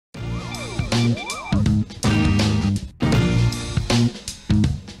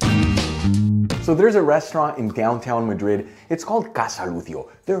So there's a restaurant in downtown Madrid. It's called Casa Lucio.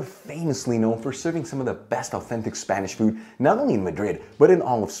 They're famously known for serving some of the best authentic Spanish food, not only in Madrid, but in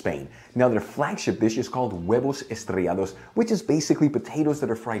all of Spain. Now their flagship dish is called Huevos Estrellados, which is basically potatoes that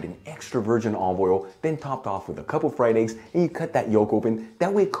are fried in extra virgin olive oil, then topped off with a couple fried eggs, and you cut that yolk open.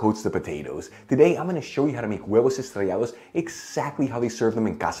 That way it coats the potatoes. Today I'm going to show you how to make Huevos Estrellados exactly how they serve them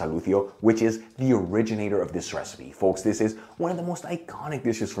in Casa Lucio, which is the originator of this recipe. Folks, this is one of the most iconic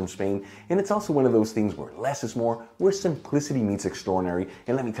dishes from Spain, and it's also one of those things where less is more, where simplicity meets extraordinary.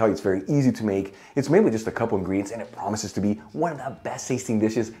 And let me tell you, it's very easy to make. It's made with just a couple ingredients, and it promises to be one of the best tasting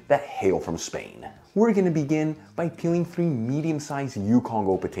dishes that hail from Spain. We're going to begin by peeling 3 medium-sized Yukon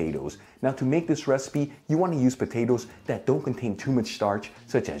Gold potatoes. Now to make this recipe, you want to use potatoes that don't contain too much starch,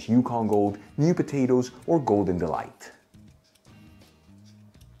 such as Yukon Gold, new potatoes, or Golden Delight.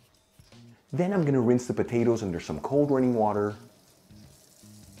 Then I'm going to rinse the potatoes under some cold running water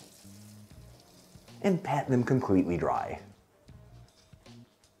and pat them completely dry.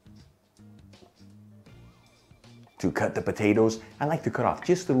 To cut the potatoes, I like to cut off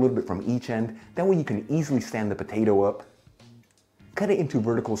just a little bit from each end. That way you can easily stand the potato up. Cut it into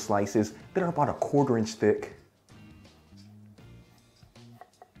vertical slices that are about a 1/4 inch thick.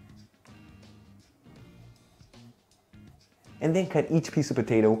 And then cut each piece of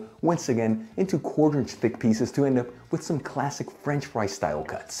potato, once again, into 1/4 inch thick pieces to end up with some classic French fry style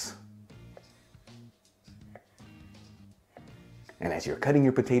cuts. And as you're cutting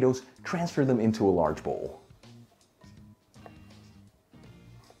your potatoes, transfer them into a large bowl.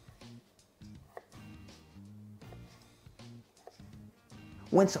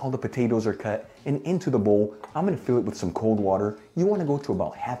 Once all the potatoes are cut and into the bowl, I'm going to fill it with some cold water. You want to go to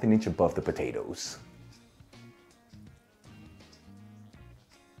about 1/2 inch above the potatoes.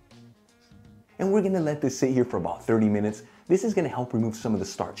 And we're going to let this sit here for about 30 minutes. This is going to help remove some of the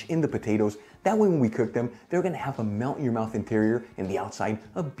starch in the potatoes. That way when we cook them, they're going to have a melt in your mouth interior and the outside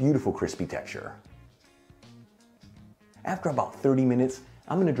a beautiful crispy texture. After about 30 minutes,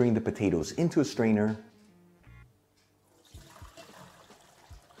 I'm going to drain the potatoes into a strainer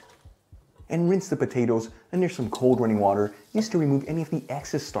and rinse the potatoes under some cold running water just to remove any of the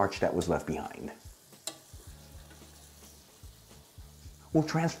excess starch that was left behind. We'll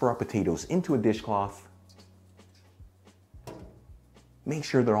transfer our potatoes into a dishcloth. Make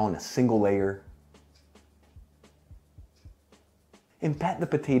sure they're all in a single layer. And pat the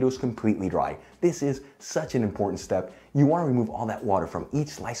potatoes completely dry. This is such an important step. You want to remove all that water from each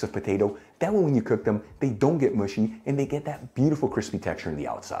slice of potato. That way when you cook them, they don't get mushy and they get that beautiful crispy texture on the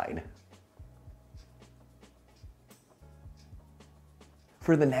outside.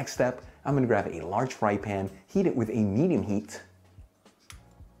 For the next step, I'm going to grab a large fry pan, heat it with a medium heat,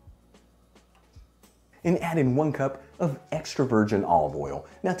 and add in 1 cup of extra virgin olive oil.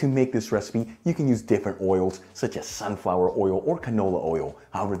 Now to make this recipe, you can use different oils such as sunflower oil or canola oil.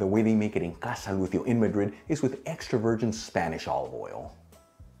 However, the way they make it in Casa Lucio in Madrid is with extra virgin Spanish olive oil.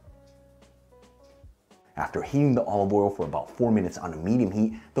 After heating the olive oil for about 4 minutes on a medium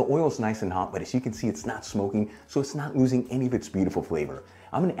heat, the oil is nice and hot, but as you can see, it's not smoking, so it's not losing any of its beautiful flavor.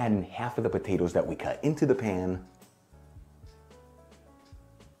 I'm going to add in 1/2 of the potatoes that we cut into the pan.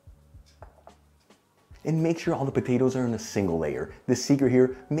 And make sure all the potatoes are in a single layer. The secret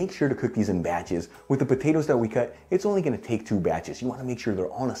here, make sure to cook these in batches. With the potatoes that we cut, it's only going to take 2 batches. You want to make sure they're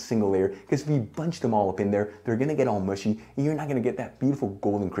all in a single layer, because if you bunch them all up in there, they're going to get all mushy, and you're not going to get that beautiful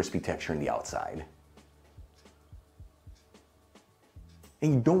golden crispy texture on the outside.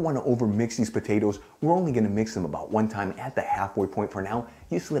 And you don't want to over mix these potatoes. We're only going to mix them about 1 time at the halfway point for now.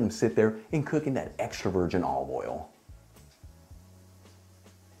 You just let them sit there and cook in that extra virgin olive oil.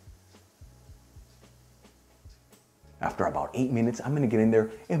 After about 8 minutes, I'm going to get in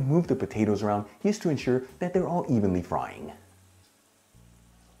there and move the potatoes around just to ensure that they're all evenly frying.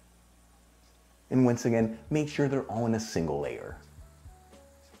 And once again, make sure they're all in a single layer.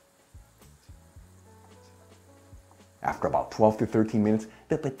 After about 12 to 13 minutes,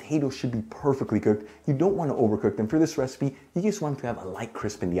 the potatoes should be perfectly cooked. You don't want to overcook them. For this recipe, you just want them to have a light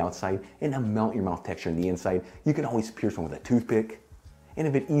crisp in the outside and a melt in your mouth texture on the inside. You can always pierce one with a toothpick. And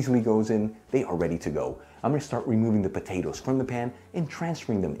if it easily goes in, they are ready to go. I'm going to start removing the potatoes from the pan and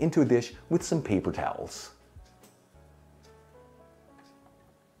transferring them into a dish with some paper towels.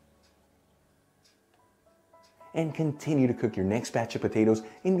 And continue to cook your next batch of potatoes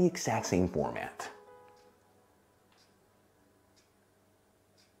in the exact same format.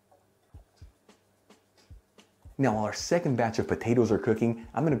 Now while our second batch of potatoes are cooking,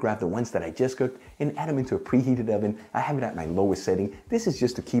 I'm going to grab the ones that I just cooked and add them into a preheated oven. I have it at my lowest setting. This is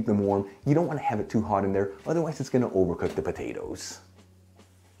just to keep them warm. You don't want to have it too hot in there, otherwise it's going to overcook the potatoes.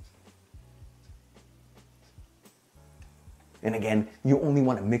 And again, you only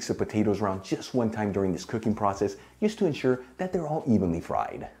want to mix the potatoes around just one time during this cooking process, just to ensure that they're all evenly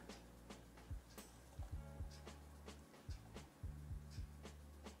fried.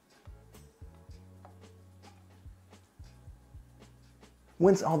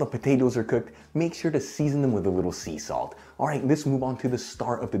 Once all the potatoes are cooked, make sure to season them with a little sea salt. Alright, let's move on to the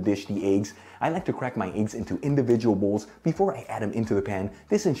star of the dish, the eggs. I like to crack my eggs into individual bowls before I add them into the pan.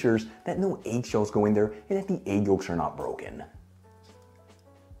 This ensures that no eggshells go in there and that the egg yolks are not broken.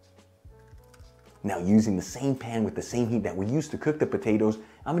 Now using the same pan with the same heat that we used to cook the potatoes,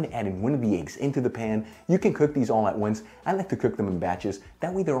 I'm going to add in one of the eggs into the pan. You can cook these all at once. I like to cook them in batches,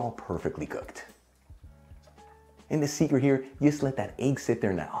 that way they're all perfectly cooked. And the secret here, just let that egg sit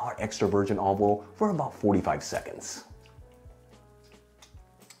there in that hot extra virgin olive oil for about 45 seconds.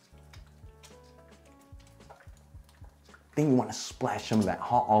 Then you want to splash some of that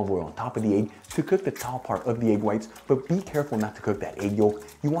hot olive oil on top of the egg to cook the top part of the egg whites, but be careful not to cook that egg yolk.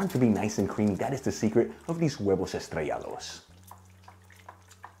 You want it to be nice and creamy. That is the secret of these Huevos Estrellados.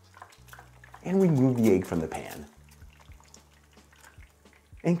 And remove the egg from the pan.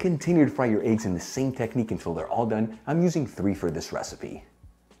 And continue to fry your eggs in the same technique until they're all done. I'm using 3 for this recipe.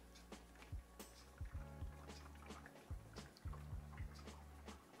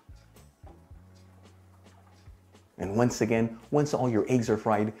 And once again, once all your eggs are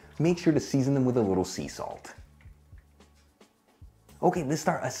fried, make sure to season them with a little sea salt. Okay, let's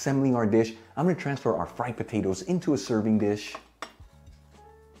start assembling our dish. I'm going to transfer our fried potatoes into a serving dish.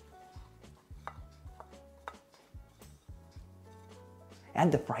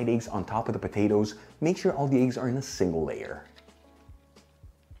 Add the fried eggs on top of the potatoes. Make sure all the eggs are in a single layer.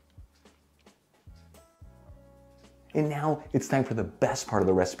 And now it's time for the best part of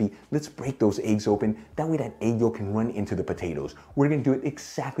the recipe. Let's break those eggs open. That way that egg yolk can run into the potatoes. We're going to do it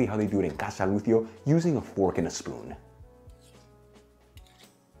exactly how they do it in Casa Lucio, using a fork and a spoon.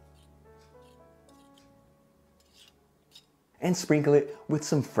 And sprinkle it with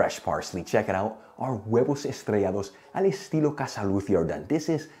some fresh parsley. Check it out. Our Huevos Estrellados al estilo Casa Lucio are done. This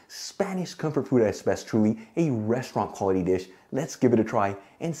is Spanish comfort food at its best, truly a restaurant quality dish. Let's give it a try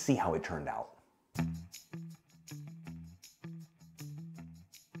and see how it turned out.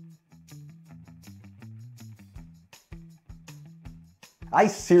 I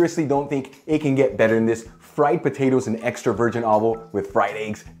seriously don't think it can get better than this. Fried potatoes and extra virgin olive oil with fried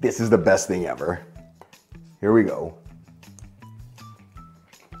eggs. This is the best thing ever. Here we go.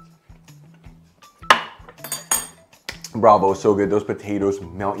 Bravo, so good. Those potatoes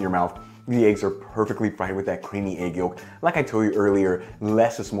melt in your mouth. The eggs are perfectly fried with that creamy egg yolk. Like I told you earlier,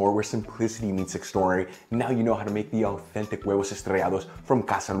 less is more, where simplicity meets extraordinary. Now you know how to make the authentic Huevos Estrellados from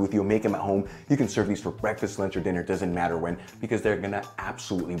Casa Lucio. Make them at home. You can serve these for breakfast, lunch, or dinner. Doesn't matter when, because they're gonna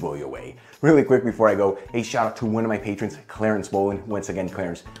absolutely blow you away. Really quick before I go, a shout out to one of my patrons, Clarence Bolin. Once again,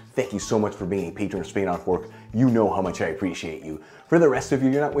 Clarence, thank you so much for being a patron of Spain on Fork. You know how much I appreciate you. For the rest of you,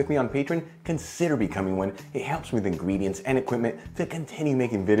 you're not with me on Patreon, consider becoming one. It helps me with ingredients and equipment to continue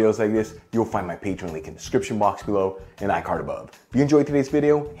making videos like this. You'll find my Patreon link in the description box below and iCard above. If you enjoyed today's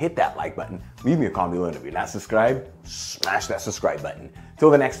video, hit that like button. Leave me a comment below, and if you're not subscribed, smash that subscribe button.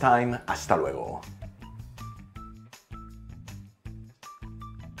 Till the next time, hasta luego.